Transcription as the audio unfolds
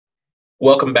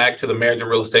Welcome back to the Marriage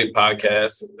and Real Estate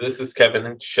Podcast. This is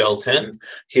Kevin Shelton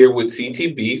here with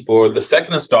CTB for the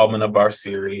second installment of our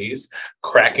series,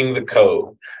 Cracking the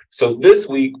Code. So this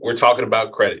week, we're talking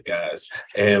about credit, guys,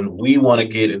 and we want to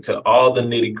get into all the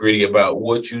nitty-gritty about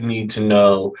what you need to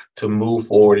know to move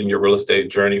forward in your real estate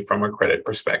journey from a credit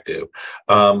perspective.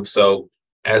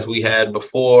 As we had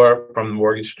before from the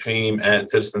mortgage team at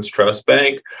Citizens Trust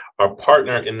Bank, our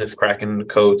partner in this Cracking the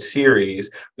Code series,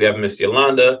 we have Miss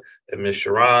Yolanda and Miss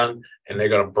Sharon, and they're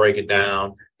going to break it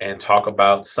down and talk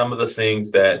about some of the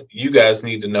things that you guys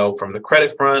need to know from the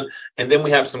credit front. And then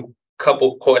we have some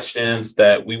couple questions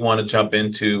that we want to jump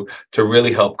into to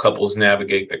really help couples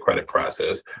navigate the credit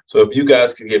process. So if you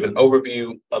guys could give an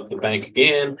overview of the bank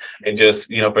again, and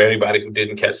just, for anybody who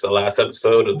didn't catch the last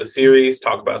episode of the series,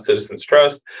 talk about Citizens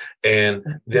Trust, and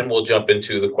then we'll jump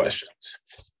into the questions.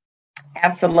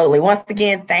 Absolutely. Once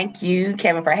again, thank you,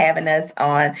 Kevin, for having us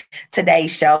on today's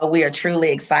show. We are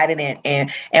truly excited and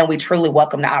we truly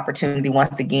welcome the opportunity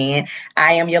once again.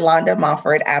 I am Yolanda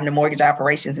Mumford. I'm the Mortgage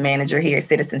Operations Manager here at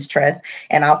Citizens Trust.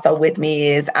 And also with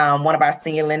me is one of our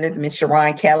senior lenders, Ms.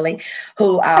 Sharon Kelly,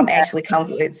 who actually comes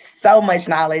with so much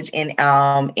knowledge in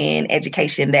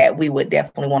education that we would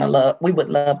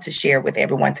love to share with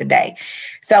everyone today.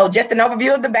 So just an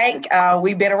overview of the bank.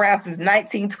 We've been around since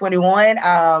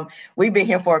 1921. We've been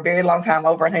here for a very long time,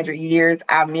 over 100 years.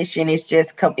 Our mission is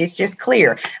just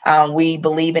clear. We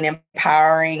believe in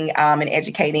empowering and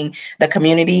educating the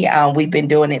community. We've been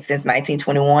doing it since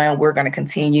 1921. We're going to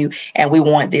continue, and we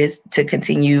want this to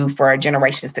continue for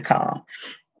generations to come.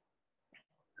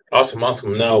 Awesome.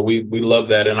 No, we love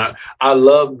that. And I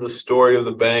love the story of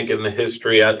the bank and the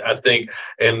history. I think,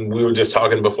 and we were just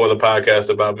talking before the podcast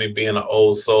about me being an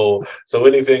old soul. So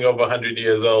anything over 100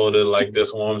 years old, it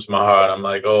just warms my heart. I'm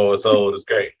like, oh, it's old. It's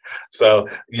great. So,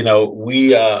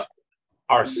 we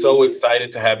are so excited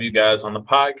to have you guys on the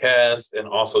podcast and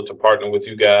also to partner with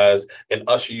you guys and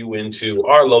usher you into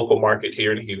our local market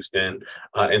here in Houston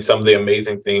and some of the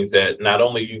amazing things that not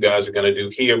only you guys are going to do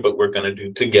here, but we're going to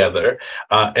do together.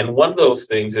 And one of those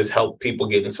things is help people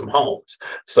get in some homes.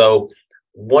 So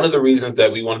one of the reasons that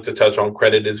we wanted to touch on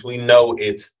credit is we know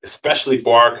it's, especially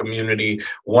for our community,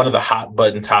 one of the hot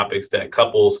button topics that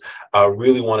couples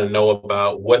really want to know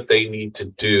about what they need to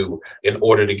do in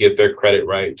order to get their credit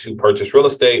right to purchase real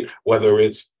estate, whether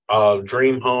it's a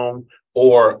dream home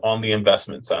or on the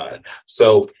investment side.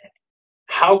 So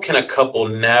how can a couple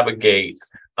navigate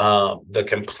the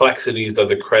complexities of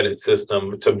the credit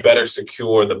system to better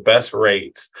secure the best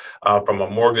rates from a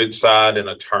mortgage side and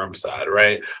a term side,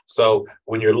 right? So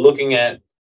when you're looking at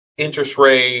interest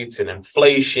rates and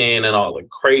inflation and all the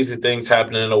crazy things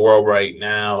happening in the world right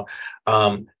now,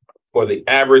 for the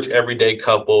average everyday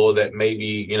couple that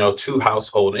maybe, two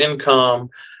household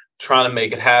income, trying to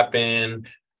make it happen,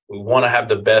 we want to have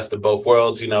the best of both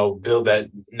worlds, build that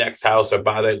next house or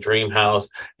buy that dream house,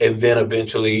 and then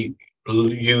eventually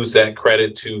use that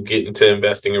credit to get into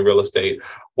investing in real estate.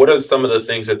 What are some of the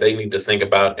things that they need to think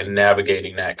about in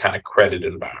navigating that kind of credit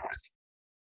environment?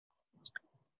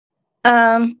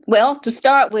 Well, to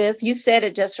start with, you said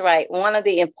it just right. One of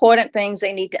the important things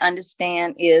they need to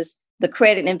understand is the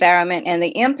credit environment and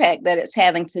the impact that it's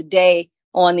having today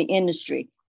on the industry.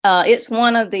 It's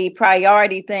one of the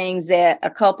priority things that a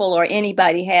couple or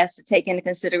anybody has to take into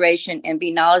consideration and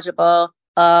be knowledgeable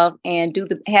of and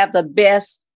have the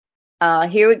best.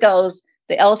 Here it goes,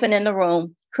 the elephant in the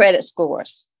room, credit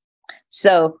scores.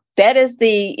 So that is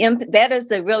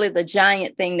really the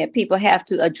giant thing that people have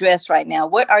to address right now.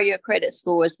 What are your credit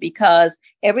scores? Because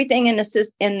everything in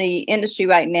the industry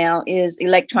right now is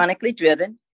electronically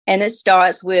driven, and it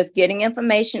starts with getting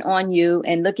information on you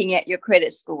and looking at your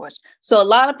credit scores. So a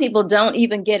lot of people don't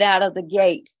even get out of the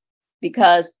gate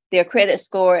because their credit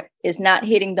score is not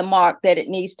hitting the mark that it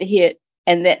needs to hit,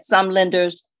 and that some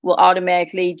lenders will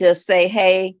automatically just say,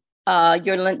 hey,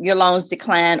 your loans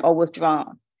decline or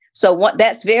withdrawn. So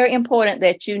that's very important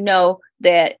that you know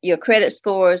that your credit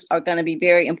scores are going to be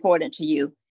very important to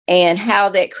you, and how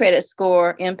that credit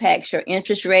score impacts your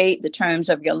interest rate, the terms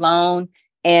of your loan,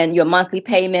 and your monthly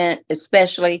payment,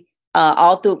 especially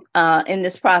all through in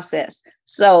this process.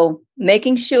 So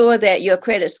making sure that your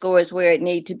credit score is where it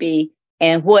needs to be,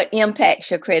 and what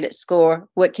impacts your credit score,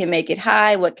 what can make it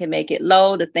high, what can make it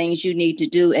low, the things you need to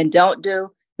do and don't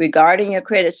do regarding your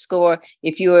credit score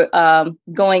if you're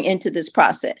going into this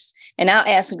process. And I'll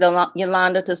ask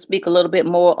Yolanda to speak a little bit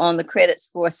more on the credit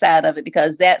score side of it,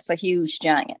 because that's a huge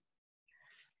giant.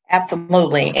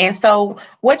 Absolutely. And so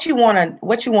what you want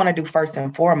to do first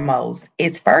and foremost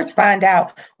is first find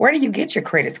out, where do you get your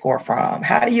credit score from?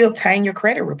 How do you obtain your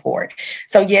credit report?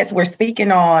 So yes, we're speaking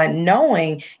on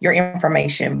knowing your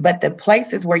information, but the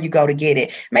places where you go to get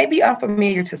it may be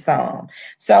unfamiliar to some.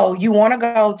 So you want to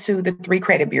go to the 3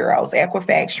 credit bureaus,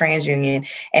 Equifax, TransUnion,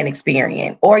 and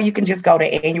Experian, or you can just go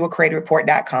to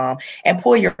annualcreditreport.com and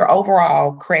pull your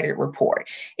overall credit report.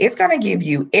 It's going to give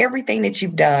you everything that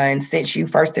you've done since you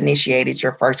first initiated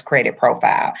your first credit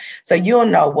profile. So you'll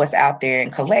know what's out there in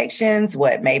collections,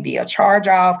 what may be a charge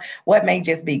off, what may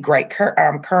just be great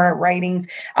current ratings,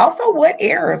 also what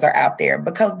errors are out there,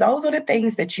 because those are the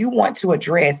things that you want to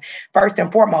address first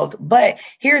and foremost. But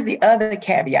here's the other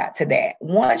caveat to that.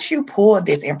 Once you pull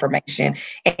this information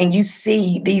and you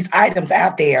see these items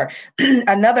out there,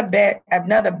 another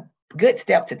good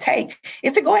step to take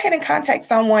is to go ahead and contact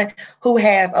someone who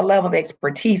has a level of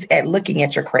expertise at looking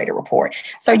at your credit report,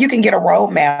 so you can get a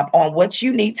roadmap on what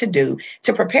you need to do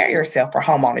to prepare yourself for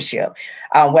home ownership.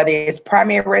 Whether it's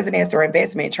primary residence or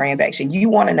investment transaction, you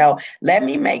want to know, let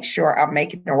me make sure I'm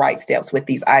making the right steps with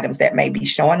these items that may be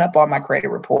showing up on my credit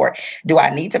report. Do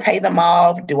I need to pay them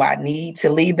off? Do I need to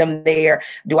leave them there?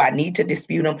 Do I need to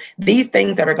dispute them? These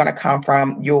things that are going to come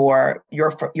from your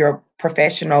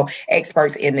professional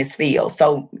experts in this field.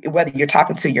 So whether you're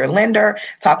talking to your lender,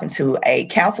 talking to a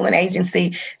counseling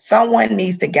agency, someone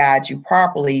needs to guide you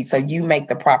properly so you make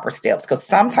the proper steps. Because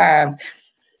sometimes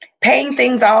paying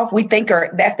things off, we think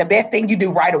that's the best thing you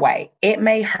do right away. It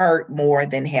may hurt more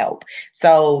than help.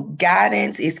 So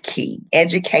guidance is key.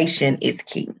 Education is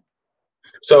key.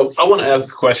 So I want to ask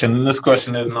a question, and this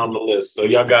question isn't on the list, so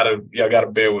y'all gotta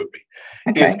bear with me.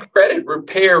 Okay. Is credit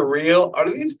repair real? Are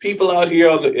these people out here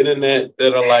on the internet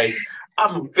that are like,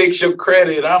 I'm gonna fix your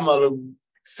credit, I'm gonna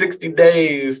 60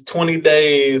 days, 20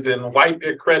 days, and wipe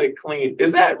your credit clean?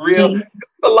 Is that real? Mm-hmm.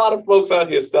 There's a lot of folks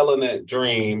out here selling that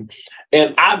dream,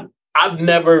 and I've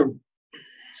never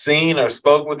seen or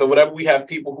spoke with or whatever. We have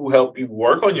people who help you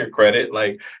work on your credit.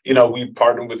 Like, we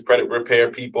partner with credit repair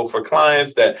people for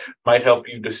clients that might help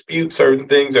you dispute certain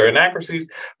things or inaccuracies.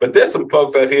 But there's some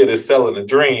folks out here that's selling a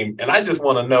dream. And I just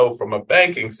want to know, from a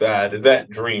banking side, is that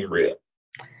dream real?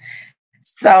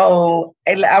 So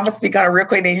I'm gonna speak on it real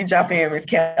quick, then you jump in, Ms.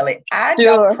 Kelly. I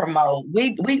don't promote.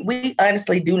 We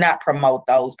honestly do not promote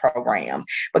those programs,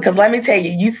 because let me tell you,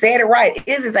 you said it right.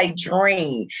 It is a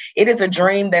dream. It is a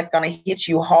dream that's gonna hit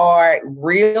you hard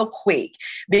real quick,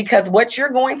 because what you're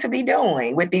going to be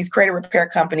doing with these credit repair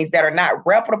companies that are not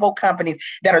reputable companies,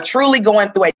 that are truly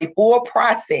going through a full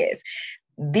process,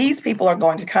 these people are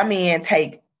going to come in,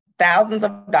 take thousands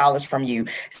of dollars from you,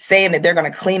 saying that they're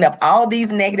going to clean up all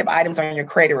these negative items on your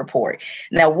credit report.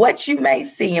 Now, what you may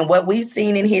see and what we've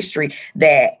seen in history,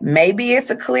 that maybe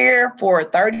it's a clear for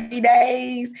 30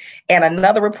 days and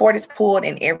another report is pulled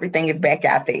and everything is back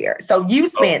out there. So you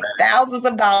spent thousands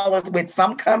of dollars with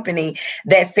some company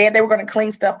that said they were going to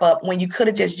clean stuff up when you could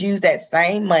have just used that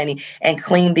same money and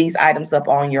cleaned these items up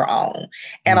on your own.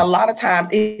 And a lot of times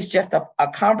it's just a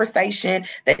conversation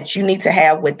that you need to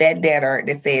have with that debtor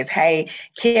that says, hey,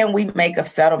 can we make a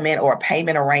settlement or a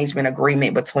payment arrangement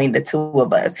agreement between the two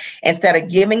of us, instead of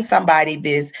giving somebody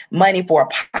this money for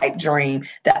a pipe dream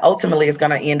that ultimately is going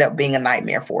to end up being a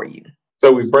nightmare for you.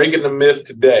 So we're breaking the myth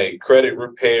today. Credit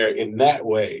repair in that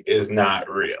way is not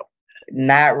real.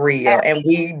 Not real. And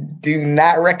we do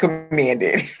not recommend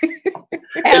it.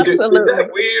 Absolutely. Is that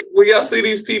weird? When y'all see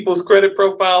these people's credit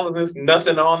profile and there's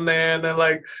nothing on there, and they're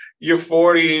like, you're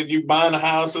 40 and you're buying a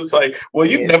house. It's like, well,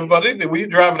 you've never bought anything. When you're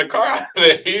driving a car out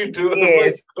there, you do it.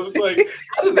 Yes. It's like,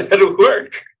 how did that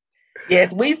work?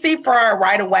 Yes, we see fraud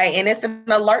right away, and it's an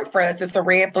alert for us. It's a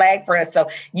red flag for us. So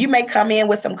you may come in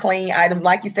with some clean items.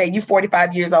 Like you said, you're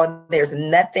 45 years old. There's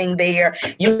nothing there.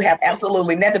 You have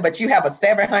absolutely nothing, but you have a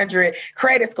 700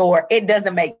 credit score. It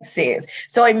doesn't make sense.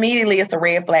 So immediately it's a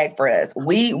red flag for us.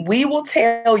 We will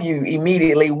tell you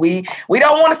immediately. We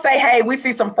don't want to say, hey, we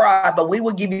see some fraud, but we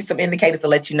will give you some indicators to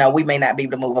let you know we may not be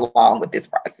able to move along with this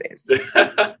process.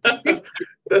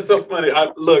 That's so funny.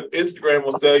 Look, Instagram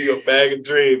will sell you a bag of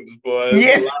dreams, boy.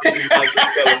 Yes. A lot of people out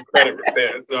there selling credit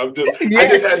repair. So I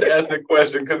just had to ask the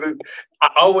question, because I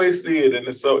always see it and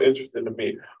it's so interesting to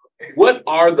me. What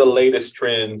are the latest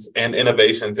trends and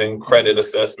innovations in credit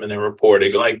assessment and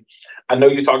reporting? Like, I know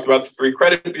you talked about the 3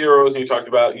 credit bureaus and you talked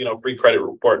about,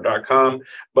 freecreditreport.com,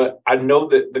 but I know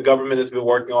that the government has been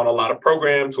working on a lot of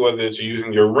programs, whether it's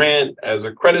using your rent as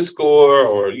a credit score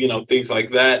or, things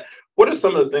like that. What are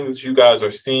some of the things you guys are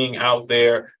seeing out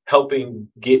there helping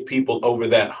get people over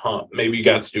that hump? Maybe you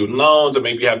got student loans, or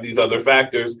maybe you have these other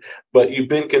factors, but you've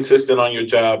been consistent on your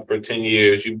job for 10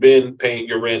 years. You've been paying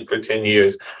your rent for 10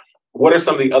 years. what are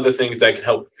some of the other things that can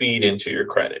help feed into your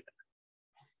credit?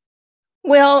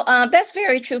 Well, that's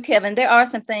very true, Kevin. There are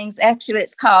some things, actually,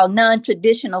 it's called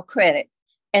non-traditional credit.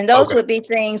 And those would be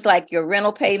things like your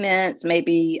rental payments,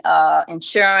 maybe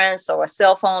insurance or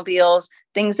cell phone bills,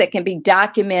 things that can be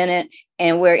documented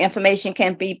and where information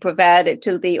can be provided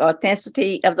to the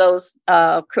authenticity of those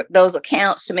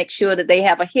accounts to make sure that they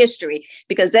have a history,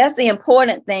 because that's the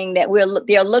important thing that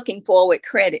they're looking for with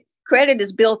credit. Credit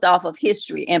is built off of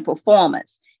history and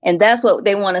performance. And that's what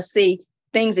they want to see,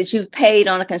 things that you've paid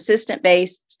on a consistent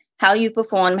basis, how you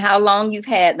perform, how long you've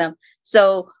had them.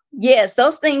 So yes,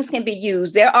 those things can be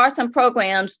used. There are some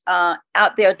programs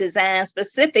out there designed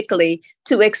specifically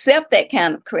to accept that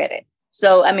kind of credit.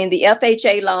 So, I mean, the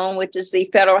FHA loan, which is the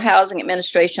Federal Housing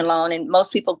Administration loan, and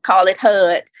most people call it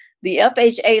HUD. The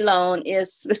FHA loan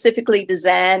is specifically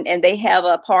designed, and they have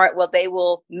a part where they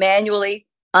will manually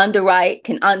underwrite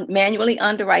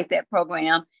that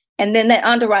program. And then that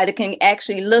underwriter can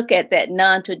actually look at that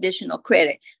non-traditional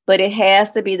credit, but it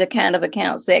has to be the kind of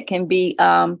accounts that can be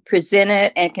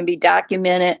presented and can be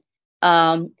documented.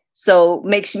 So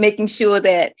making sure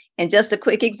that, and just a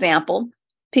quick example,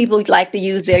 people like to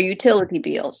use their utility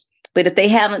bills, but if they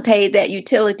haven't paid that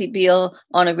utility bill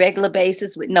on a regular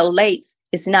basis with no lates,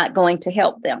 it's not going to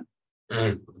help them.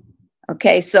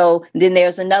 Okay, so then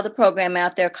there's another program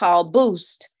out there called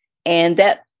Boost, and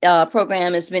that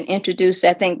program has been introduced,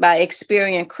 I think, by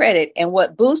Experian Credit. And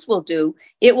what Boost will do,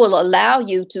 it will allow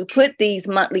you to put these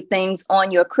monthly things on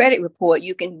your credit report.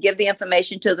 You can give the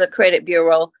information to the credit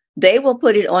bureau. They will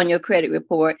put it on your credit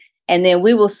report. And then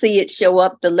we will see it show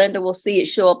up. The lender will see it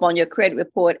show up on your credit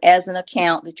report as an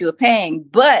account that you're paying.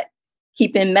 But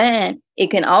keep in mind,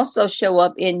 it can also show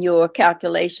up in your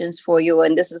calculations for you.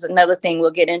 And this is another thing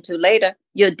we'll get into later,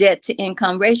 your debt to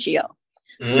income ratio.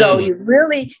 So you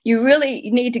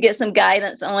really need to get some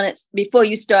guidance on it before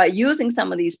you start using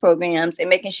some of these programs, and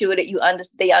making sure that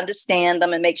they understand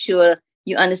them, and make sure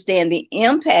you understand the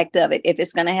impact of it, if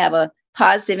it's going to have a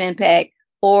positive impact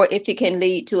or if it can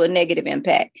lead to a negative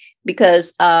impact.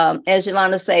 Because as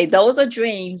Yolanda say, those are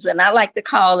dreams. And I like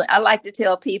to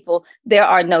tell people there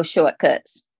are no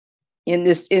shortcuts in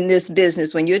this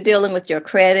business. When you're dealing with your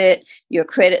credit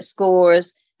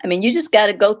scores, I mean, you just got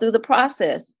to go through the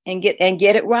process and get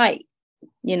it right,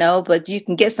 but you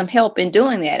can get some help in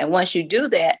doing that. And once you do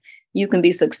that, you can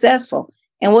be successful.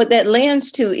 And what that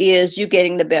lends to is you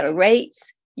getting the better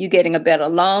rates, you getting a better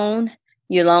loan,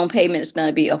 your loan payment is going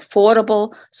to be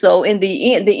affordable. So in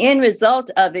the end result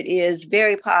of it is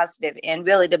very positive and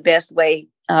really the best way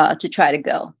to try to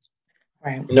go.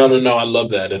 Right. No. I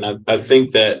love that. And I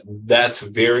think that's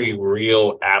very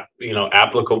real,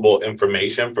 applicable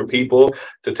information for people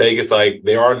to take. It's like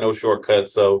there are no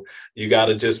shortcuts. So you got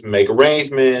to just make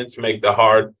arrangements, make the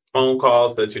hard phone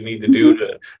calls that you need to do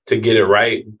to get it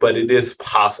right. But it is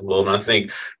possible. And I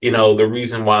think, the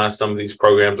reason why some of these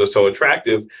programs are so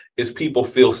attractive is people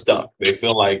feel stuck. They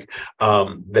feel like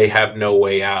they have no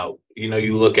way out.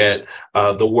 You look at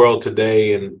the world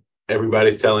today and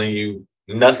everybody's telling you,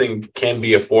 nothing can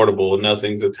be affordable,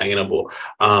 nothing's attainable.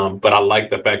 But I like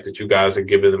the fact that you guys are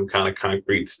giving them kind of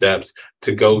concrete steps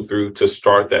to go through to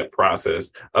start that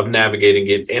process of navigating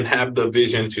it and have the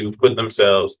vision to put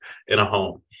themselves in a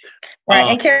home.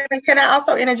 Right. And can I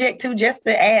also interject too, just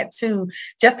to add to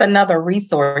just another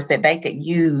resource that they could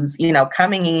use,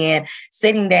 coming in,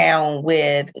 sitting down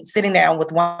with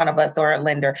one of us or a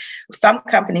lender. Some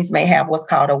companies may have what's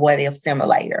called a what if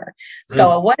simulator.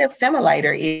 So a what if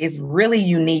simulator is really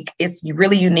unique. It's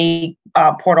really unique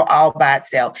portal all by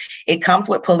itself. It comes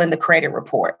with pulling the credit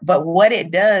report. But what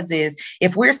it does is,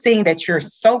 if we're seeing that you're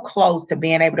so close to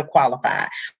being able to qualify,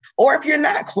 or if you're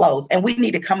not close and we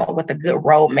need to come up with a good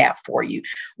roadmap for you,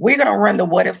 we're going to run the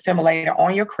what if simulator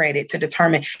on your credit to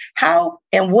determine how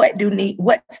and what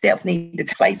steps need to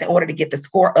take place in order to get the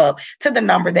score up to the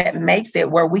number that makes it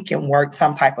where we can work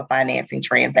some type of financing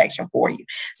transaction for you.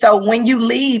 So when you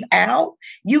leave out,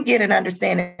 you get an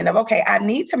understanding of, okay, I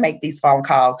need to make these phone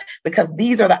calls because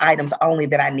these are the items only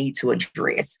that I need to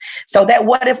address. So that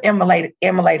what if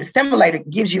simulator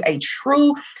gives you a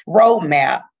true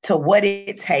roadmap to what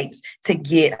it takes to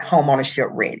get homeownership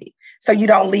ready. So you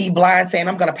don't leave blind saying,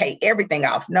 I'm going to pay everything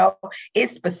off. No,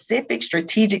 it's specific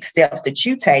strategic steps that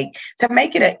you take to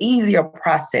make it an easier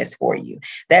process for you.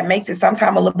 That makes it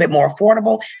sometimes a little bit more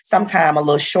affordable, sometimes a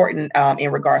little shortened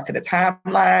in regards to the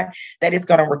timeline that it's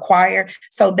going to require.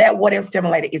 So that what if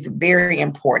simulator is very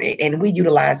important. And we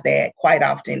utilize that quite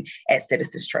often at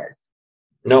Citizens Trust.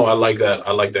 No, I like that.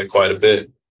 I like that quite a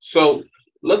bit. So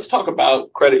let's talk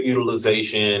about credit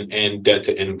utilization and debt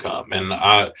to income. And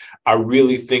I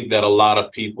really think that a lot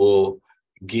of people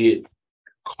get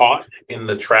caught in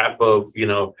the trap of,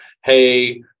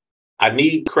 hey, I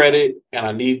need credit and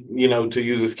I need, to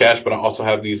use this cash, but I also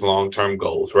have these long-term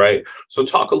goals, right? So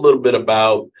talk a little bit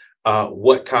about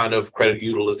what kind of credit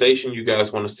utilization you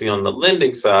guys want to see on the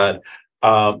lending side,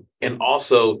 and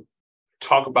also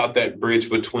talk about that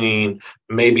bridge between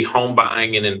maybe home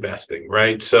buying and investing,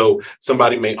 right? So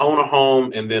somebody may own a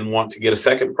home and then want to get a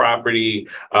second property.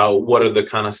 What are the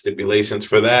kind of stipulations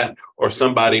for that? Or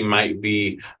somebody might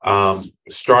be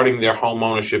starting their home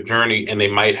ownership journey and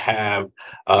they might have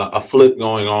a flip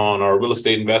going on or a real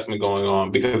estate investment going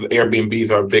on, because Airbnbs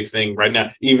are a big thing right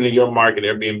now. Even in your market,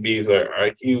 Airbnbs are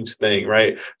a huge thing,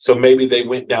 right? So maybe they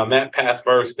went down that path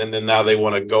first and then now they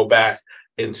want to go back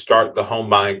and start the home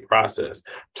buying process.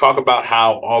 Talk about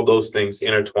how all those things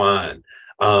intertwine,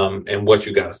 and what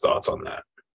you guys' thoughts on that.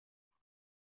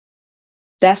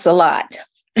 That's a lot.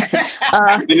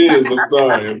 It is. I'm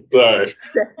sorry.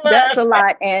 That's a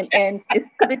lot, and it's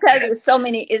because it's so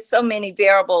many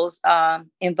variables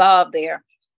involved there.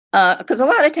 Because a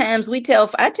lot of times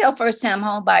I tell first time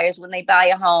home buyers when they buy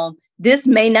a home, this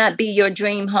may not be your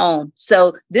dream home,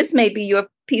 so this may be your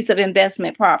piece of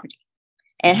investment property.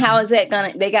 And how is that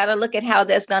they got to look at how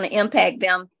that's going to impact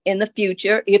them in the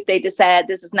future if they decide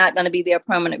this is not going to be their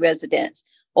permanent residence,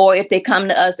 or if they come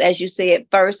to us, as you said,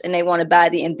 first, and they want to buy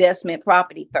the investment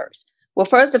property first. Well,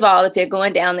 first of all, if they're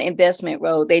going down the investment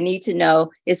road, they need to know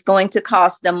it's going to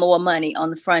cost them more money on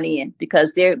the front end,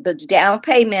 because the down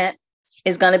payment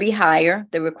is going to be higher.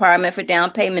 The requirement for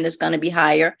down payment is going to be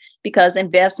higher because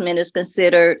investment is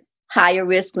considered higher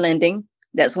risk lending.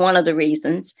 That's one of the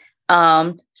reasons.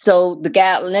 So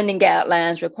the lending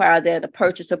guidelines require that the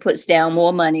purchaser puts down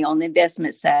more money on the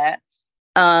investment side.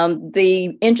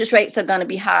 The interest rates are going to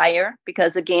be higher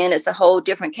because, again, it's a whole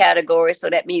different category. So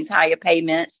that means higher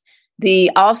payments.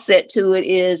 The offset to it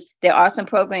is there are some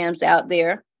programs out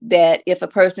there that if a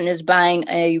person is buying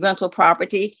a rental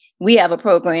property, we have a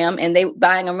program and they're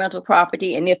buying a rental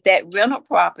property. And if that rental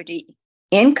property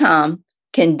income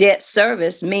can debt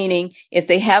service, meaning if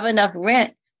they have enough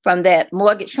rent from that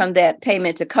mortgage, from that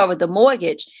payment to cover the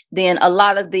mortgage, then a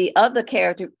lot of the other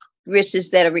characteristics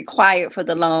that are required for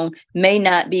the loan may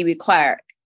not be required.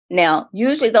 Now,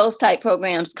 usually those type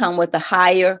programs come with a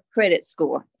higher credit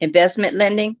score. Investment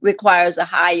lending requires a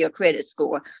higher credit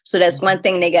score. So that's one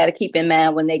thing they got to keep in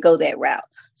mind when they go that route.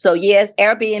 So yes,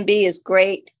 Airbnb is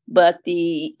great, but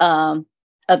the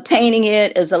obtaining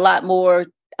it is a lot more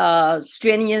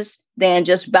strenuous than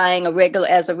just buying a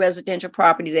residential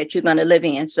property that you're going to live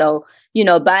in. So,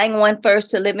 buying one first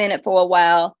to live in it for a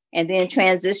while and then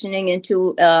transitioning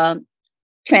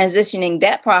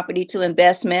that property to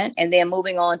investment and then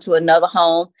moving on to another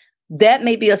home. That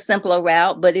may be a simpler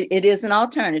route, but it is an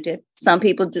alternative. Some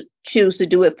people just choose to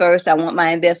do it first. I want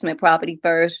my investment property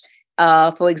first.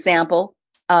 For example,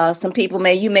 some people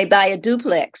you may buy a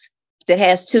duplex that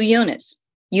has 2 units.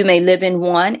 You may live in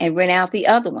one and rent out the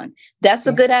other one. That's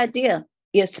a good idea,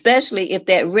 especially if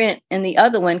that rent in the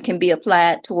other one can be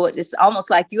applied toward, it's almost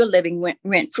like you're living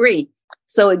rent free.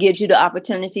 So it gives you the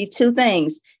opportunity, 2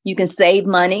 things. You can save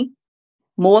money,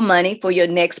 more money for your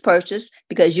next purchase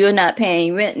because you're not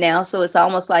paying rent now. So it's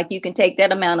almost like you can take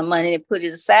that amount of money and put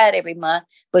it aside every month,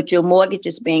 but your mortgage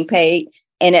is being paid.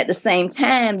 And at the same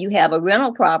time, you have a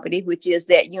rental property, which is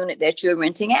that unit that you're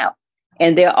renting out.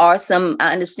 And there are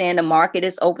I understand the market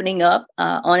is opening up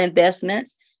on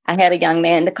investments. I had a young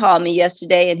man to call me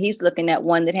yesterday, and he's looking at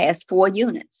one that has 4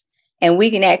 units. And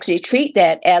we can actually treat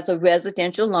that as a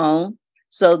residential loan.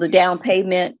 So the down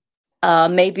payment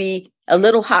may be a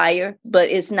little higher, but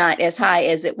it's not as high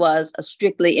as it was a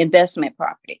strictly investment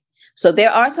property. So there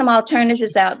are some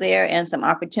alternatives out there and some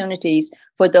opportunities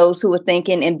for those who are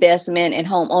thinking investment and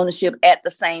home ownership at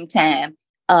the same time.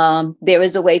 There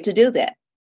is a way to do that.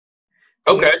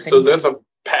 Okay, so there's a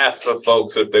path for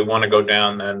folks if they want to go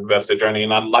down the investor journey.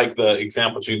 And I like the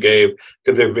examples you gave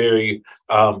because they're very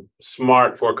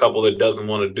smart for a couple that doesn't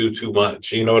want to do too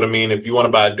much. You know what I mean? If you want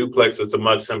to buy a duplex, it's a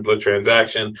much simpler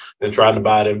transaction than trying to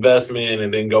buy an investment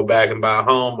and then go back and buy a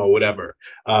home or whatever.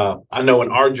 I know in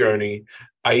our journey,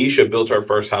 Aisha built her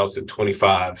first house at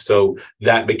 25. So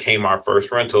that became our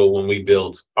first rental when we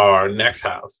built our next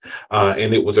house.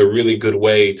 And it was a really good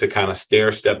way to kind of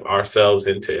stair step ourselves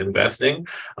into investing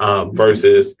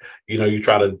versus, you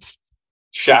try to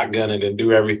shotgun it and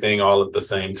do everything all at the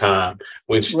same time,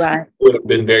 which would have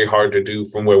been very hard to do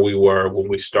from where we were when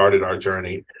we started our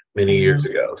journey many years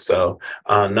ago. So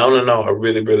no, I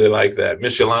really, really like that.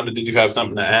 Miss Yolanda, did you have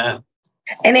something to add?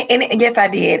 And yes, I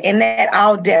did. And that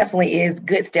all definitely is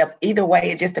good steps. Either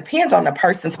way, it just depends on the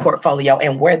person's portfolio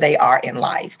and where they are in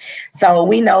life. So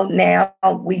we know now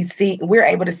we're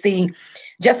able to see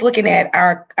just looking at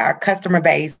our customer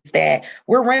base, that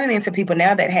we're running into people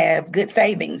now that have good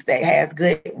savings, that has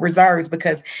good reserves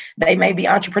because they may be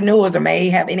entrepreneurs or may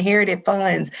have inherited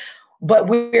funds. But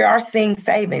we are seeing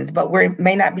savings, but we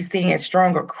may not be seeing as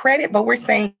stronger credit, but we're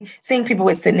seeing people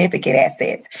with significant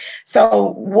assets.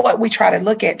 So what we try to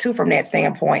look at too from that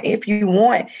standpoint, if you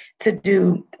want to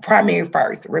do primary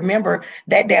first, remember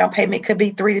that down payment could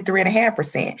be 3 to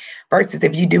 3.5%, versus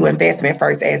if you do investment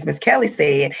first, as Ms. Kelly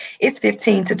said, it's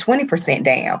 15 to 20%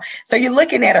 down. So you're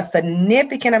looking at a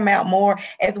significant amount more,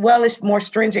 as well as more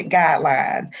stringent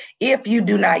guidelines. If you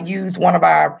do not use one of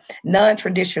our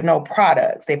non-traditional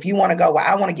products, if you want to go, well,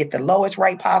 I want to get the lowest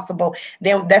rate possible,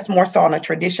 then that's more so on a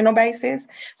traditional basis.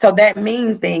 So that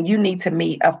means then you need to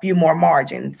meet a few more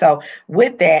margins. So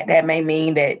with that, that may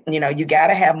mean that, you got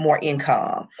to have more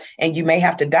income and you may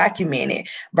have to document it,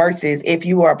 versus if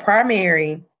you are a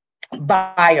primary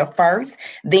buyer first,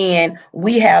 then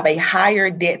we have a higher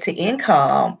debt to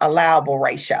income allowable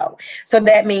ratio. So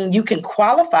that means you can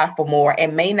qualify for more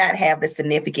and may not have the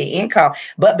significant income,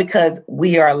 but because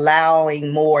we are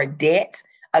allowing more debt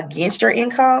against your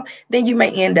income, then you may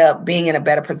end up being in a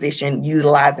better position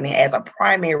utilizing it as a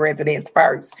primary residence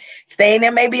first, staying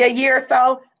there maybe a year or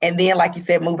so, and then, like you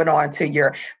said, moving on to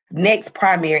your next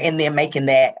primary and then making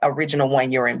that original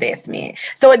one your investment.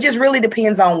 So it just really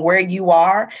depends on where you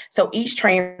are. So each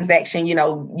transaction,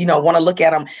 want to look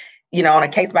at them on a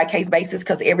case-by-case basis,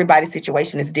 because everybody's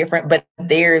situation is different, but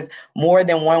there's more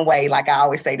than one way, like I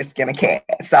always say, to skin a cat.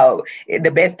 So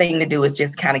the best thing to do is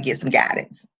just kind of get some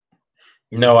guidance.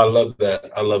 No, I love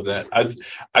that.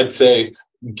 I'd say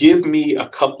give me a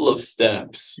couple of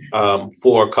steps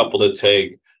for a couple to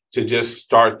take to just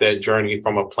start that journey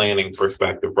from a planning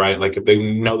perspective, right? Like if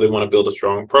they know they want to build a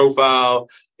strong profile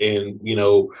and,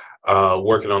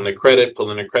 working on their credit,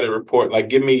 pulling their credit report, like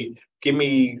give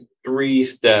me 3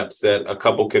 steps that a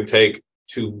couple can take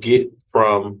to get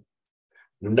from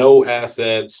no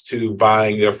assets to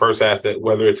buying their first asset,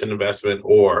 whether it's an investment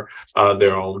or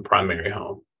their own primary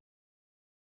home.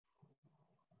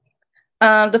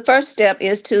 The first step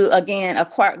is to, again,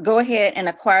 go ahead and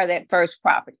acquire that first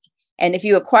property. And if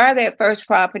you acquire that first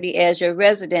property as your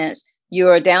residence,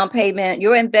 your down payment,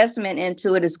 your investment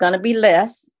into it is going to be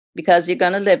less because you're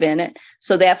going to live in it.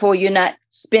 So therefore, you're not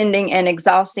spending and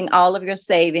exhausting all of your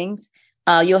savings.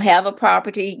 You'll have a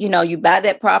property, you buy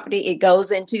that property, it goes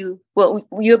into,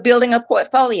 you're building a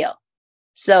portfolio.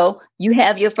 So you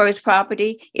have your first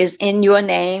property is in your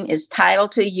name, is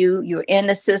titled to you, you're in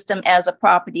the system as a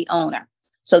property owner.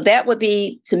 So that would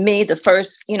be, to me, the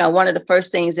first, one of the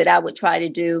first things that I would try to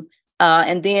do.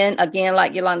 And then again,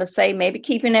 like Yolanda say, maybe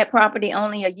keeping that property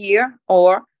only a year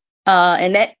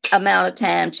and that amount of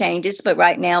time changes. But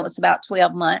right now it's about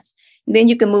 12 months. And then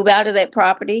you can move out of that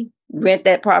property, rent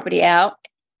that property out.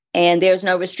 And there's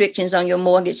no restrictions on your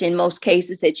mortgage in most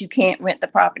cases that you can't rent the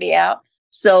property out.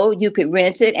 So you could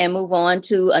rent it and move on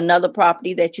to another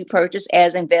property that you purchase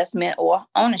as investment or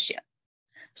ownership.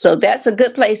 So that's a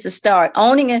good place to start.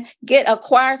 Owning and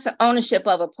acquire some ownership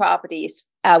of a property,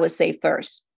 I would say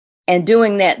first. And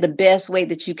doing that the best way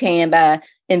that you can by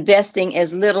investing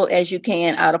as little as you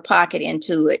can out of pocket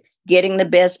into it, getting the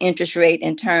best interest rate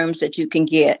and terms that you can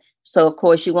get. So, of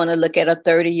course, you want to look at a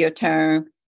 30-year term.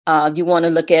 You want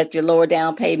to look at your lower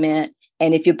down payment.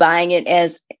 And if you're buying it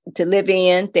as to live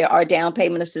in, there are down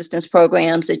payment assistance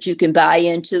programs that you can buy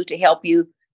into to help you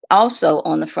also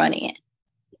on the front end.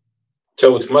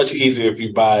 So it's much easier if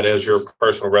you buy it as your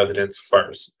personal residence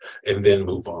first and then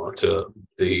move on to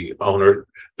the owner,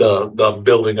 the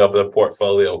building of the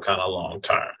portfolio kind of long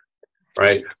term,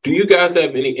 right? Do you guys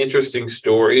have any interesting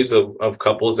stories of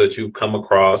couples that you've come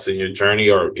across in your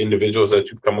journey, or individuals that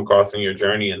you've come across in your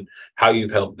journey, and how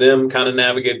you've helped them kind of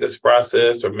navigate this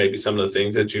process, or maybe some of the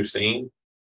things that you've seen?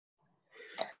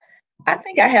 I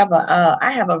think I have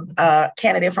a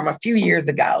candidate from a few years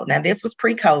ago. Now, this was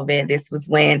pre-COVID. This was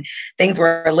when things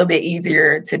were a little bit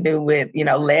easier to do with,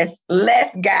 less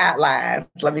guidelines.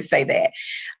 Let me say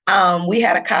that. We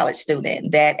had a college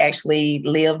student that actually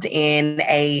lived in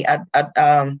a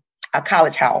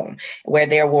college home where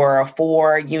there were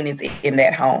 4 units in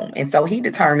that home. And so he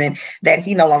determined that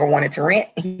he no longer wanted to rent.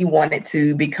 He wanted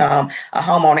to become a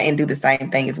homeowner and do the same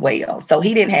thing as well. So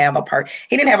he didn't have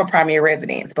a primary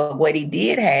residence, but what he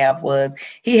did have was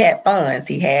he had funds.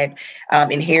 He had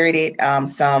inherited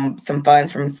some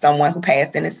funds from someone who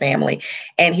passed in his family.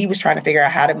 And he was trying to figure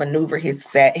out how to maneuver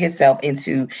himself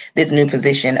into this new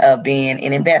position of being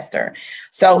an investor.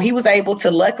 So he was able to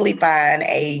luckily find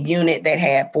a unit that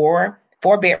had four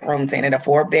bedrooms in it, a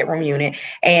 4-bedroom unit,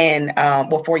 and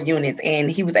 4 units. And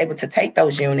he was able to take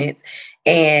those units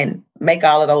and make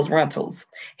all of those rentals.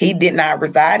 He did not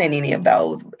reside in any of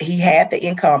those. He had the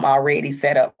income already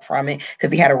set up from it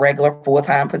because he had a regular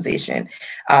full-time position.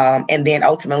 And then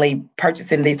ultimately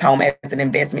purchasing this home as an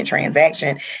investment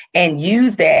transaction and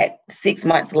use that 6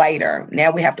 months later. Now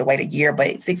we have to wait a year,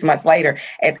 but 6 months later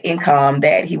as income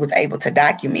that he was able to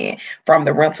document from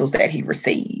the rentals that he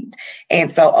received.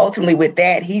 And so ultimately with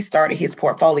that, he started his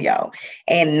portfolio.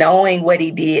 And knowing what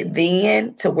he did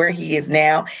then to where he is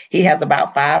now, he has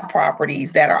about 5 properties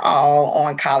that are all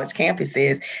on college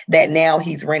campuses that now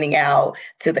he's renting out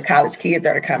to the college kids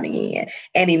that are coming in.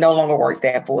 And he no longer works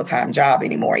that full-time job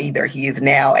anymore either. He is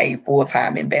now a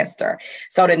full-time investor.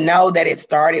 So to know that it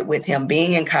started with him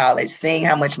being in college, seeing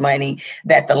how much money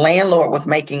that the landlord was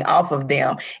making off of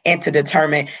them, and to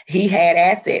determine he had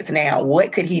assets now,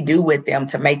 what could he do with them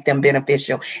to make them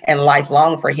beneficial and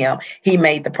lifelong for him? He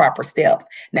made the proper steps.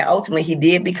 Now, ultimately, he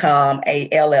did become a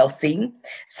LLC.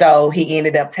 So he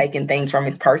ended up taking things from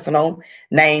his personal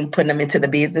name, putting them into the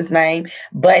business name,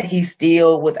 but he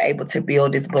still was able to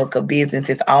build his book of business,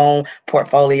 his own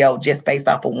portfolio, just based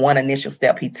off of one initial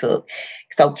step he took.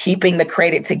 So keeping the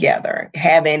credit together,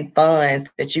 having funds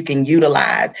that you can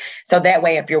utilize. So that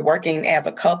way, if you're working as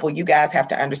a couple, you guys have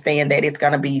to understand that it's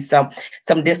going to be some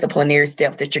disciplinary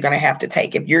steps that you're going to have to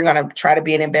take. If you're going to try to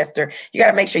be an investor, you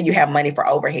got to make sure you have money for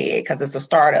overhead because it's a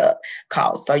startup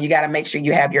cost. So you got to make sure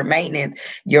you have your maintenance,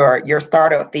 your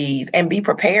startup fees, and be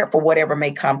prepared for whatever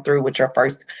may come through with your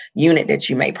first unit that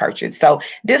you may purchase. So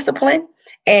discipline.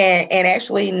 And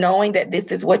actually knowing that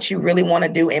this is what you really want to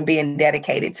do and being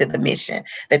dedicated to the mission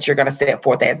that you're going to set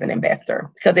forth as an investor,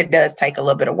 because it does take a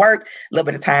little bit of work, a little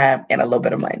bit of time, and a little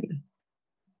bit of money.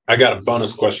 I got a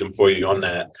bonus question for you on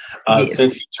that. Yes.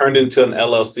 Since you turned into an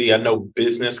LLC, I know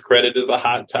business credit is a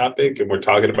hot topic, and we're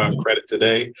talking about credit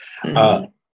today.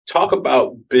 Talk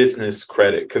about business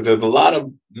credit, because there's a lot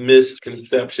of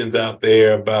misconceptions out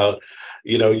there about,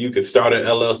 you could start an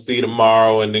LLC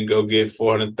tomorrow and then go get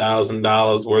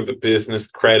 $400,000 worth of business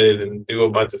credit and do a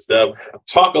bunch of stuff.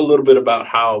 Talk a little bit about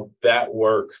how that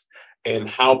works and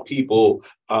how people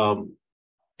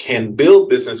can build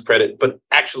business credit, but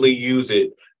actually use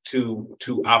it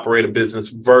to operate a business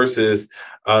versus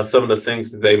some of the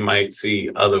things that they might see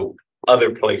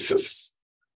other places.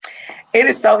 It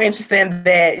is so interesting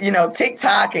that,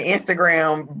 TikTok and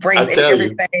Instagram brings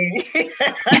everything.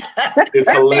 It's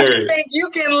hilarious. You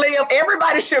can live.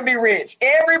 Everybody should be rich.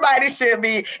 Everybody In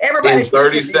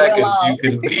 30 should seconds, you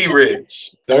can be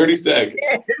rich. 30 seconds.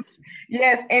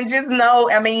 Yes. And just know,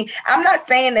 I'm not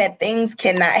saying that things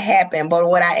cannot happen, but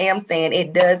what I am saying,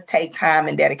 it does take time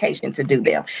and dedication to do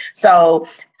them. So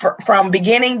from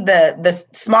beginning the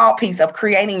small piece of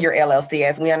creating your LLC,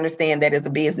 as we understand that as a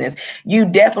business, you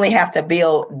definitely have to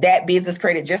build that business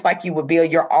credit just like you would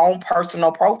build your own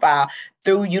personal profile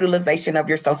through utilization of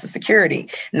your Social Security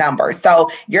number. So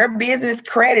your business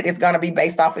credit is going to be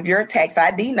based off of your tax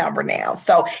ID number now.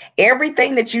 So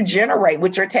everything that you generate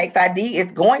with your tax ID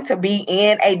is going to be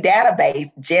in a database,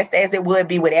 just as it would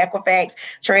be with Equifax,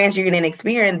 TransUnion, and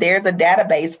Experian. There's a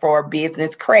database for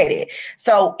business credit.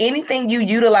 So anything you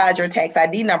utilize your tax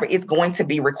ID number is going to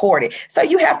be recorded. So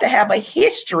you have to have a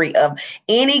history of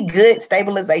any good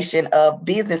stabilization of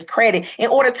business credit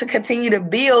in order to continue to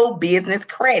build business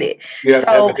credit. You have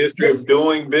to have a history of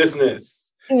doing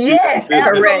business. Yes,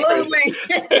 absolutely.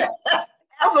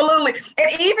 Absolutely.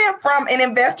 And even from an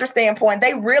investor standpoint,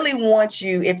 they really want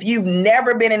you, if you've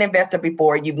never been an investor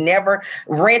before, you've never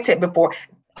rented before,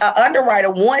 an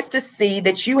underwriter wants to see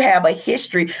that you have a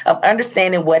history of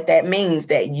understanding what that means,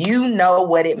 that you know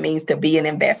what it means to be an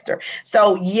investor.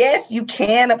 So yes, you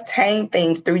can obtain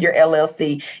things through your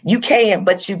LLC. You can,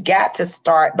 but you got to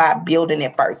start by building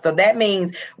it first. So that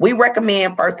means we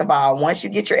recommend, first of all, once you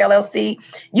get your LLC,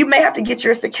 you may have to get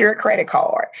your secured credit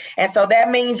card. And so that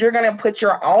means you're going to put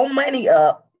your own money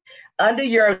up under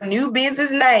your new business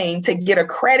name to get a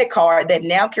credit card that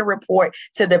now can report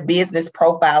to the business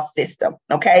profile system.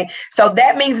 Okay. So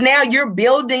that means now you're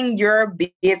building your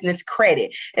business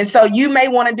credit. And so you may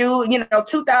want to do,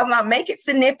 $2,000, make it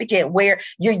significant where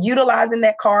you're utilizing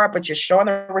that card, but you're showing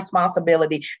the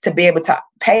responsibility to be able to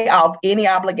pay off any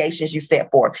obligations you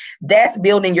set forth. That's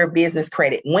building your business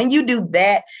credit. When you do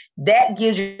that, that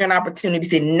gives you an opportunity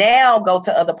to now go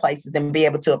to other places and be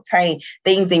able to obtain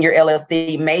things in your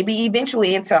LLC, maybe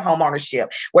eventually into home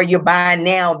ownership, where you're buying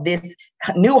now this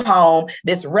new home,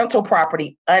 this rental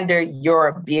property under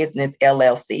your business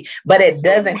LLC. But it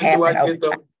doesn't happen.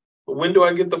 When do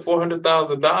I get the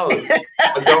 $400,000?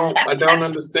 I don't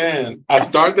understand. I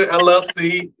start the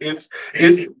LLC. It's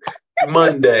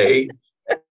Monday.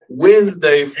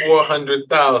 Wednesday,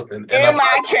 $400,000. In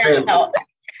my account.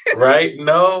 Right?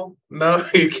 No,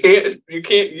 you can't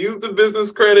use the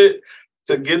business credit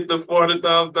to get the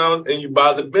 $400,000 and you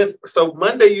buy the Bentley. So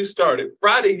Monday you started,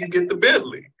 Friday you get the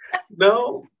Bentley.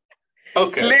 No.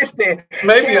 Okay. Listen,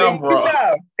 maybe Kevin, I'm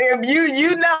wrong.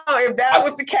 If that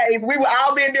was the case, we would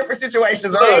all be in different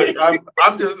situations, right? Look,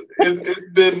 I'm just. It's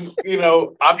been.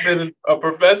 I've been a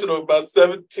professional about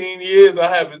 17 years. I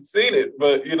haven't seen it,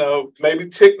 but maybe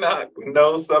TikTok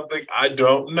knows something I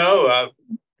don't know.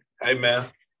 Hey, man.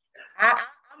 I'm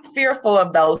fearful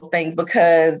of those things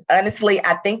because honestly,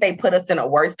 I think they put us in a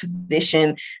worse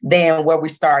position than where we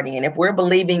start in. If we're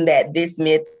believing that this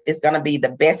myth is going to be the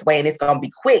best way and it's going to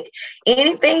be quick,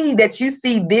 anything that you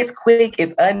see this quick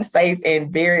is unsafe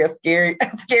and very scary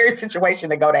situation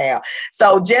to go down.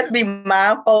 So just be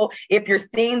mindful. If you're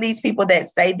seeing these people that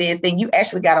say this, then you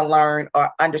actually got to learn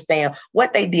or understand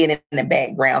what they did in the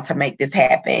background to make this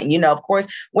happen. Of course,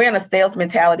 we're in a sales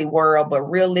mentality world, but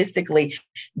realistically,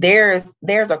 there's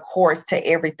a course to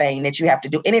everything that you have to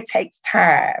do, and it takes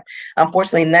time.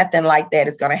 Unfortunately, nothing like that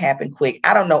is going to happen quick.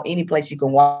 I don't know any place you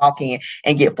can walk in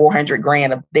and get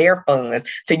 $400,000 of their funds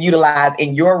to utilize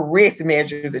in your risk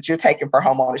measures that you're taking for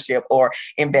home ownership or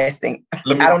investing.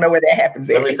 I don't know where that happens.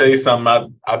 Let me tell you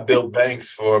something. I built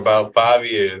banks for about 5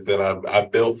 years, and I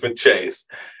built for Chase.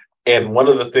 And one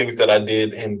of the things that I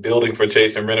did in building for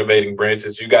Chase and renovating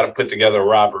branches, you got to put together a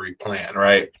robbery plan,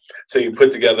 right? So you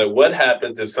put together what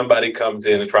happens if somebody comes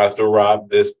in and tries to rob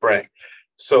this bank.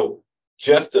 So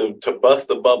just to bust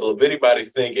the bubble of anybody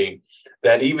thinking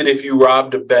that even if you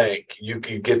robbed a bank, you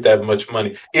could get that much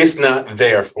money, it's not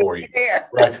there for you,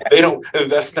 right? They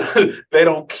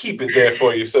don't keep it there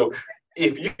for you. So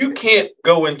if you can't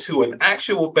go into an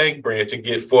actual bank branch and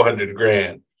get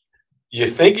 $400,000, you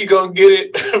think you're going to get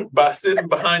it by sitting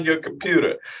behind your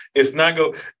computer. That's not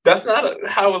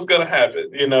how it's going to happen,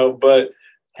 but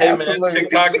hey, Absolutely. Man,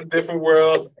 TikTok's a different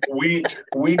world. We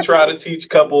try to teach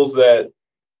couples that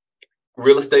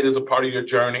real estate is a part of your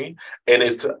journey, and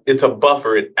it's a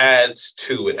buffer. It adds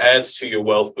to your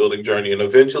wealth building journey. And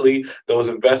eventually those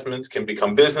investments can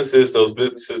become businesses. Those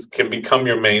businesses can become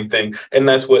your main thing. And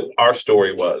that's what our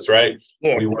story was, right?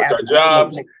 Yes, we worked our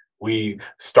jobs. We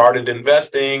started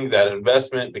investing. That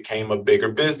investment became a bigger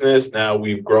business. Now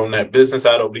we've grown that business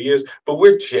out over the years, but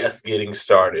we're just getting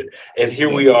started. And here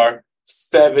we are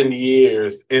 7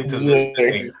 years into this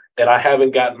thing, and I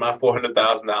haven't gotten my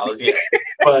 $400,000 yet.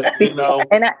 But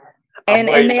and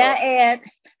may I add,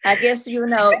 I guess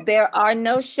there are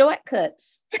no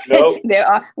shortcuts. Nope. There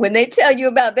are. When they tell you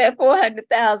about that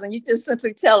 400,000, you just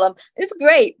simply tell them it's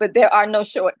great, but there are no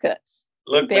shortcuts.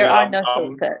 Look, there are no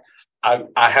shortcuts. I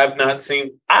haven't seen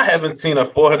a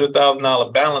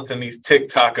 $400,000 balance in these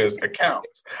TikTokers'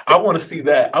 accounts. I want to see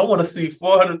that. I want to see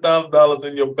 $400,000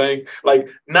 in your bank, like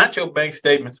not your bank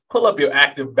statements. Pull up your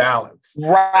active balance.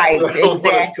 Right.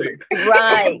 Exactly.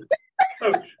 Right.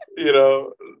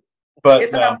 But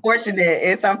it's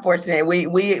unfortunate.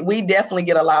 We definitely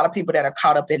get a lot of people that are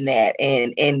caught up in that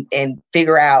and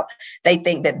figure out, they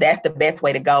think that that's the best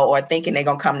way to go, or thinking they're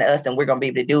going to come to us and we're going to be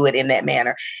able to do it in that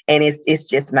manner. And it's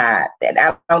just not. And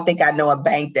I don't think I know a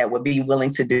bank that would be willing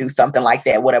to do something like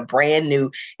that with a brand new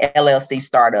LLC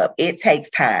startup. It takes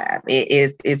time.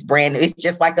 It's brand new. It's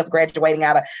just like us graduating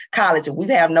out of college. If we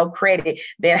have no credit,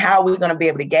 then how are we going to be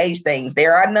able to gauge things?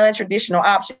 There are non-traditional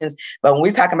options, but when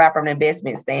we're talking about from an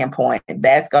investment standpoint,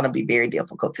 that's going to be very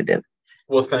difficult to do.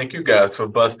 Well, thank you guys for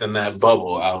busting that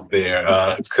bubble out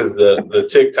there, because the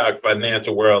TikTok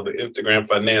financial world, the Instagram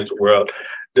financial world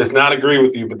does not agree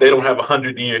with you, but they don't have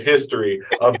 100-year history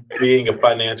of being a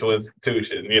financial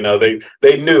institution.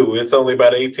 They knew it's only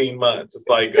about 18 months. It's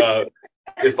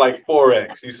like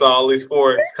Forex. You saw all these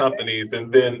Forex companies,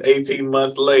 and then 18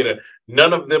 months later,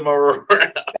 none of them are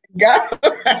around.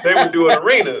 They were doing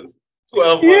arenas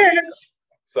 12 months. Yes.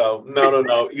 So no.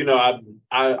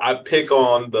 I pick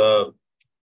on the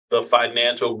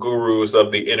financial gurus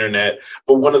of the internet,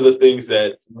 but one of the things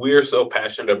that we're so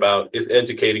passionate about is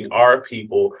educating our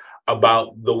people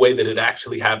about the way that it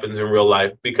actually happens in real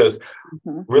life, because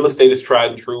real estate is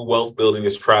tried and true, wealth building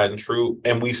is tried and true,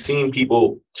 and we've seen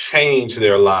people change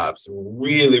their lives,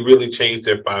 really, really change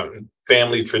their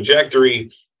family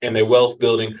trajectory and their wealth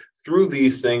building through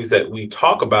these things that we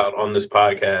talk about on this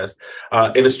podcast.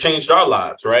 And it's changed our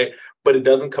lives, right? But it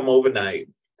doesn't come overnight.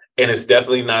 And it's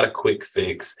definitely not a quick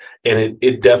fix. And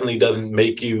it definitely doesn't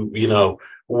make you,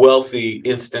 wealthy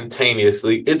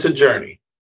instantaneously. It's a journey.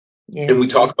 Yes. And we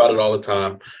talk about it all the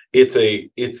time. It's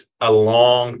a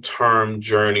long-term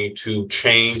journey to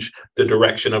change the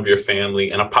direction of your family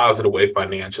in a positive way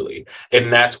financially.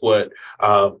 And that's what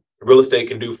real estate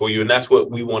can do for you. And that's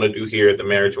what we want to do here at the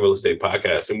Marriage and Real Estate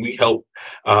Podcast. And we help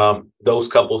those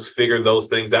couples figure those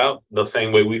things out the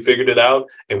same way we figured it out.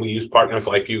 And we use partners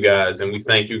like you guys. And we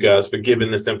thank you guys for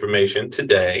giving this information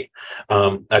today.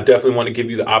 I definitely want to give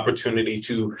you the opportunity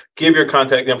to give your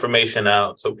contact information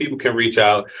out so people can reach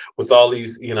out with all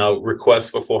these, requests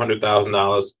for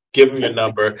 $400,000. Give them your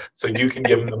number so you can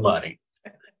give them the money.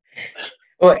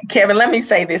 Well, Kevin, let me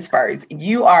say this first.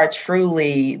 You are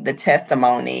truly the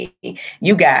testimony.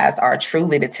 You guys are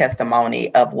truly the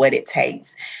testimony of what it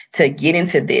takes to get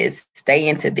into this, stay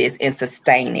into this, and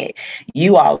sustain it.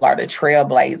 You all are the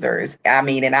trailblazers. I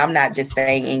mean, and I'm not just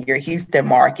saying in your Houston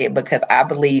market, because I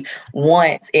believe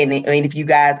once, and if you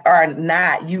guys are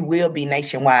not, you will be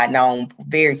nationwide known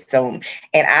very soon.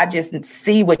 And I just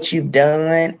see what you've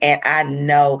done, and I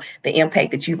know the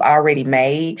impact that you've already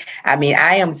made. I mean,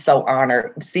 I am so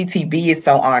honored. CTB is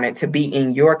so honored to be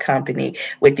in your company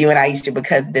with you and Aisha,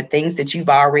 because the things that you've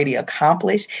already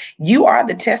accomplished, you are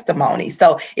the testimony.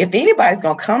 So if anybody's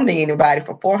going to come to anybody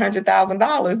for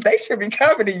 $400,000, they should be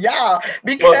coming to y'all,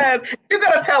 because you're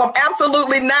going to tell them,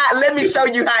 absolutely not. Let me show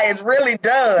you how it's really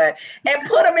done, and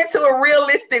put them into a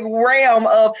realistic realm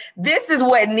of this is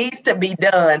what needs to be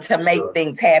done to make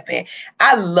things happen.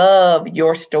 I love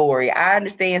your story. I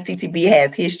understand CTB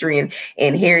has history and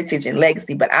heritage and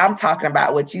legacy, but I'm talking about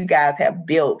what you guys have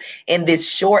built in this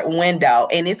short window,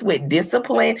 and it's with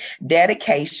discipline,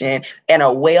 dedication, and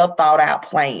a well thought out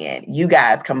plan. You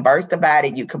guys conversed about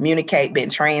it, you communicate, been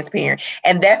transparent,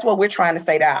 and that's what we're trying to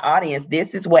say to our audience.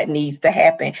 This is what needs to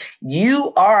happen.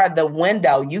 You are the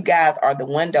window. You guys are the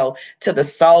window to the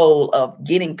soul of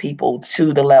getting people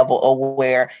to the level of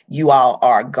where you all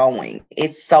are going.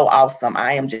 It's so awesome.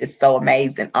 I am just so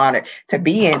amazed and honored to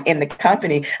be in the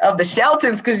company of the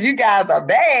Sheltons, because you guys are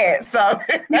bad. So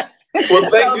well,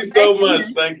 thank you so much.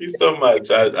 Thank you so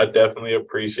much. I definitely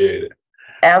appreciate it.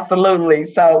 Absolutely.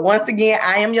 So once again,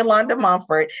 I am Yolanda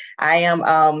Montfort. I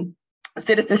am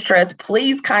Citizens Trust.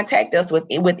 Please contact us with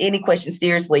any questions.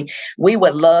 Seriously, we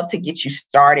would love to get you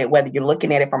started, whether you're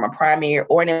looking at it from a primary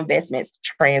or an investments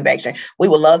transaction. We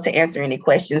would love to answer any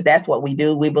questions. That's what we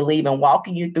do. We believe in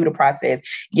walking you through the process,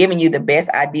 giving you the best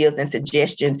ideas and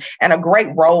suggestions, and a great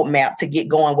roadmap to get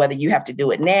going, whether you have to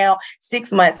do it now,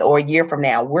 6 months, or a year from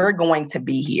now. We're going to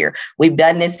be here. We've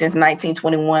done this since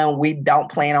 1921. We don't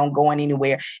plan on going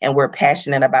anywhere, and we're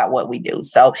passionate about what we do.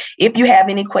 So if you have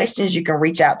any questions, you can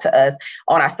reach out to us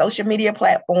on our social media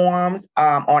platforms,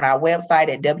 on our website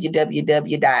at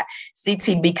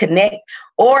www.ctbconnect,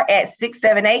 or at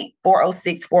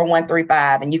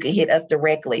 678-406-4135, and you can hit us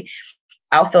directly.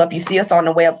 Also, if you see us on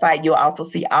the website, you'll also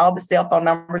see all the cell phone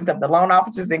numbers of the loan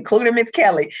officers, including Ms.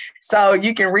 Kelly. So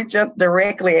you can reach us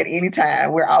directly at any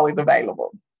time. We're always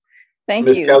available. Thank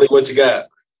you. Ms. Kelly, what you got?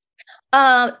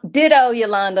 Ditto,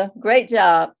 Yolanda. Great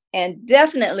job. And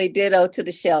definitely ditto to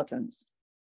the Sheltons.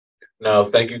 No,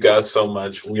 thank you guys so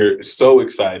much. We're so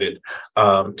excited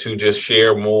to just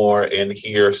share more and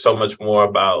hear so much more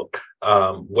about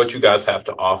what you guys have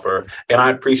to offer. And I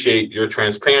appreciate your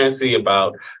transparency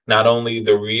about not only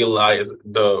the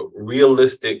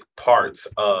realistic parts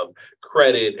of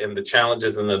credit and the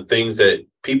challenges and the things that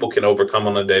people can overcome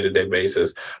on a day-to-day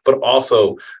basis, but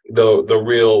also the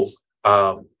real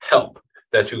help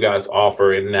that you guys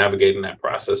offer in navigating that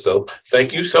process. So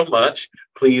thank you so much.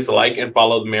 Please like and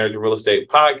follow the Marriage and Real Estate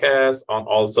Podcast on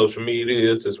all the social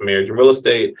medias. It's Marriage and Real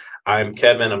Estate. I'm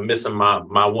Kevin. I'm missing my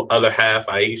other half,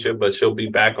 Aisha, but she'll be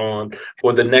back on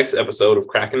for the next episode of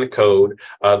Cracking the Code,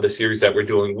 the series that we're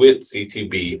doing with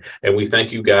CTB. And we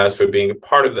thank you guys for being a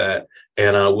part of that.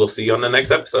 And we'll see you on the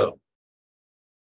next episode.